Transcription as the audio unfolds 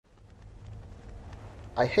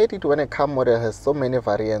I hate it when a car model has so many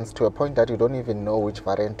variants to a point that you don't even know which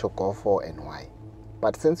variant to go for and why.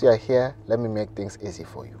 But since you are here, let me make things easy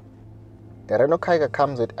for you. The Renault Kiger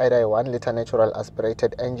comes with either a 1-liter natural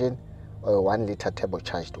aspirated engine or a 1-liter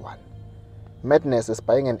turbocharged one. Madness is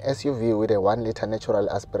buying an SUV with a 1-liter natural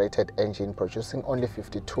aspirated engine producing only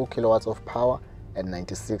 52 kilowatts of power and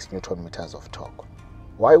 96 Newton meters of torque.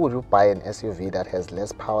 Why would you buy an SUV that has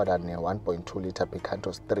less power than a 1.2-liter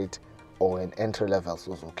Picanto Street or an entry-level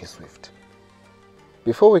Suzuki Swift?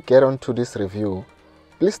 Before we get on to this review,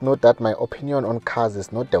 please note that my opinion on cars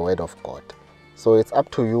is not the word of God, so it's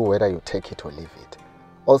up to you whether you take it or leave it.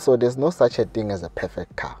 Also, there's no such a thing as a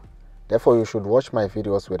perfect car. Therefore, you should watch my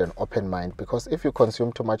videos with an open mind, because if you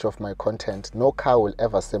consume too much of my content, no car will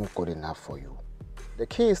ever seem good enough for you. The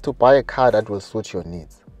key is to buy a car that will suit your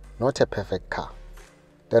needs, not a perfect car.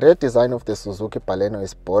 The rear design of the Suzuki Baleno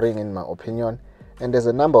is boring in my opinion, and there's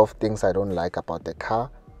a number of things I don't like about the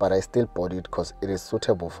car, but I still bought it because it is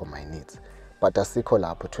suitable for my needs. But asiko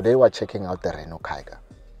lapho, today we're checking out the Renault Kiger.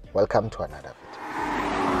 Welcome to another video.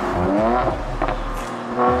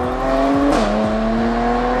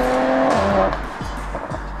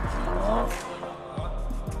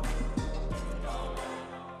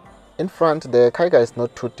 In front, the Kiger is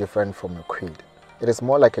not too different from a Kwid. It is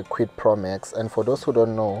more like a Kwid Pro Max, and for those who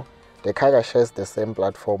don't know, the Kiger shares the same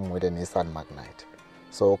platform with the Nissan Magnite.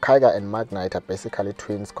 So Kiger and Magnite are basically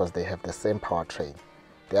twins because they have the same powertrain.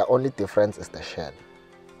 Their only difference is the shell.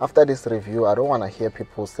 After this review, I don't want to hear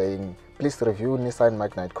people saying, please review Nissan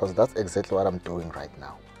Magnite, because that's exactly what I'm doing right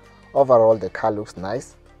now. Overall, the car looks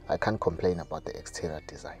nice. I can't complain about the exterior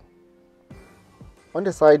design. On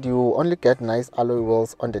the side, you only get nice alloy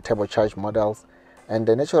wheels on the turbocharged models, and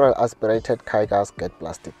the natural aspirated Kigers get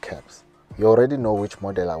plastic caps. You already know which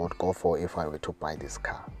model I would go for if I were to buy this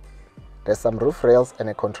car. There's some roof rails and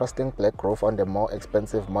a contrasting black roof on the more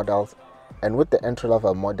expensive models, and with the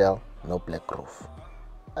entry-level model, no black roof.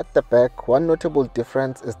 At the back, one notable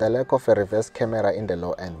difference is the lack of a reverse camera in the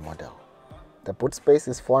low-end model. The boot space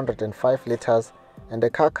is 405 liters, and the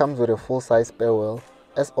car comes with a full-size spare wheel,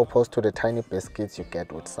 as opposed to the tiny biscuits you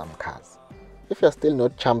get with some cars. If you're still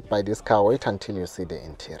not charmed by this car, wait until you see the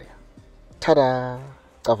interior. Ta-da!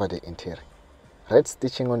 Cover the interior. Red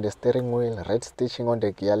stitching on the steering wheel, red stitching on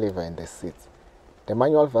the gear lever and the seats. The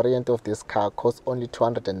manual variant of this car costs only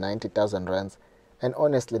 290,000 rands, and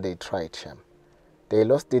honestly they tried sham. They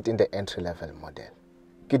lost it in the entry-level model.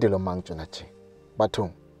 Kidilo mang Jonachi.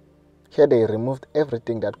 Batung. Here they removed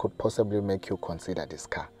everything that could possibly make you consider this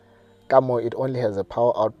car. Camo, it only has a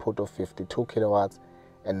power output of 52 kilowatts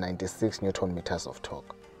and 96 Newton meters of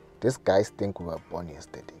torque. These guys think we were born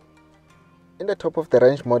yesterday. In the top of the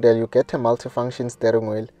range model, you get a multifunction steering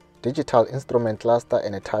wheel, digital instrument cluster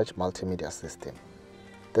and a touch multimedia system.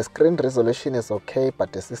 The screen resolution is okay,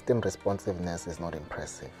 but the system responsiveness is not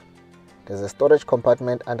impressive. There's a storage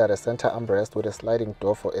compartment under the center armrest with a sliding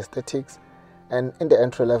door for aesthetics, and in the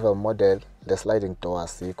entry-level model, the sliding door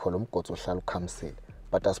is kamsil,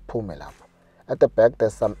 but as pumelap. At the back,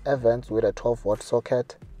 there's some air vents with a 12-watt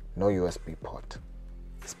socket, no USB port.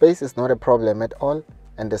 Space is not a problem at all,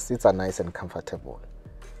 and the seats are nice and comfortable.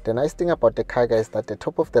 The nice thing about the Kiger is that the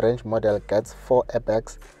top of the range model gets 4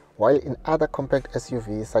 airbags, while in other compact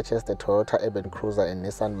SUVs such as the Toyota Urban Cruiser and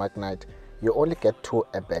Nissan Magnite, you only get 2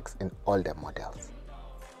 airbags in all the models.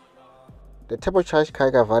 The turbocharged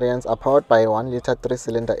Kiger variants are powered by a 1-liter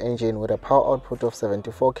 3-cylinder engine with a power output of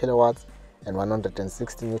 74 kilowatts and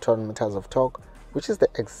 160 Newton meters of torque, which is the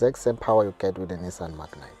exact same power you get with the Nissan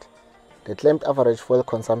Magnite. The claimed average fuel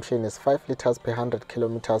consumption is 5 liters per 100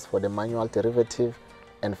 kilometers for the manual derivative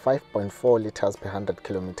and 5.4 liters per 100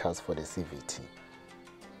 kilometers for the CVT.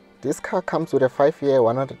 This car comes with a 5-year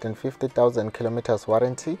 150,000 kilometers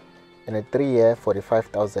warranty and a 3-year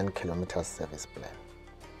 45,000 kilometers service plan.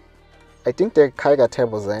 I think the Kiger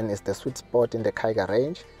Turbo Zen is the sweet spot in the Kiger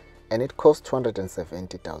range, and it costs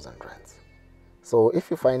 270,000 rands. So if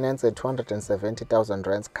you finance a 270,000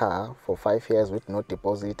 rands car for 5 years with no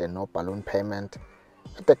deposit and no balloon payment,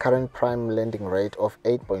 at the current prime lending rate of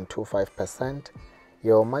 8.25%,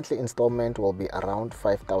 your monthly installment will be around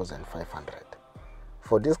 5,500.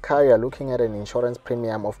 For this car, you are looking at an insurance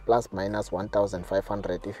premium of plus minus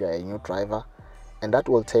 1,500 if you are a new driver, and that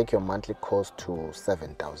will take your monthly cost to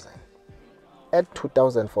 7,000. Add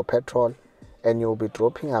 2,000 for petrol, and you'll be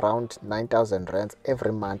dropping around 9,000 rands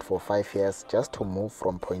every month for 5 years just to move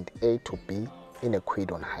from point A to B in a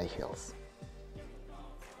Kwid on high hills.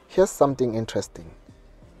 Here's something interesting.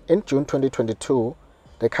 In June 2022,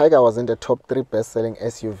 the Kiger was in the top 3 best-selling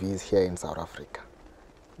SUVs here in South Africa.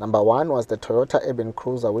 Number 1 was the Toyota Urban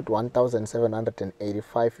Cruiser with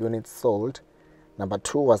 1,785 units sold. Number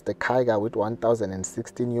 2 was the Kiger with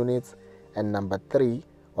 1016 units, and number 3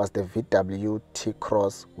 was the VW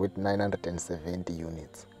T-Cross with 970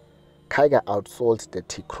 units. Kiger outsold the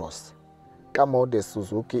T-Cross. Kamo, the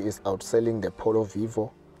Suzuki is outselling the Polo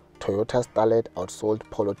Vivo. Toyota Starlet outsold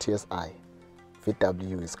Polo TSI.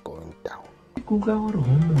 VW is going down.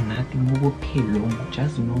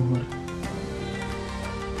 Just know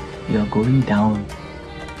you are going down.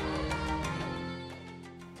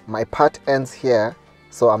 My part ends here,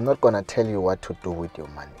 so I'm not gonna tell you what to do with your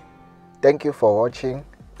money. Thank you for watching.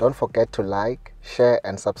 Don't forget to like, share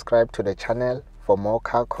and subscribe to the channel for more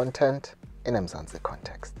car content in a Mzansi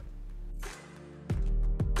context.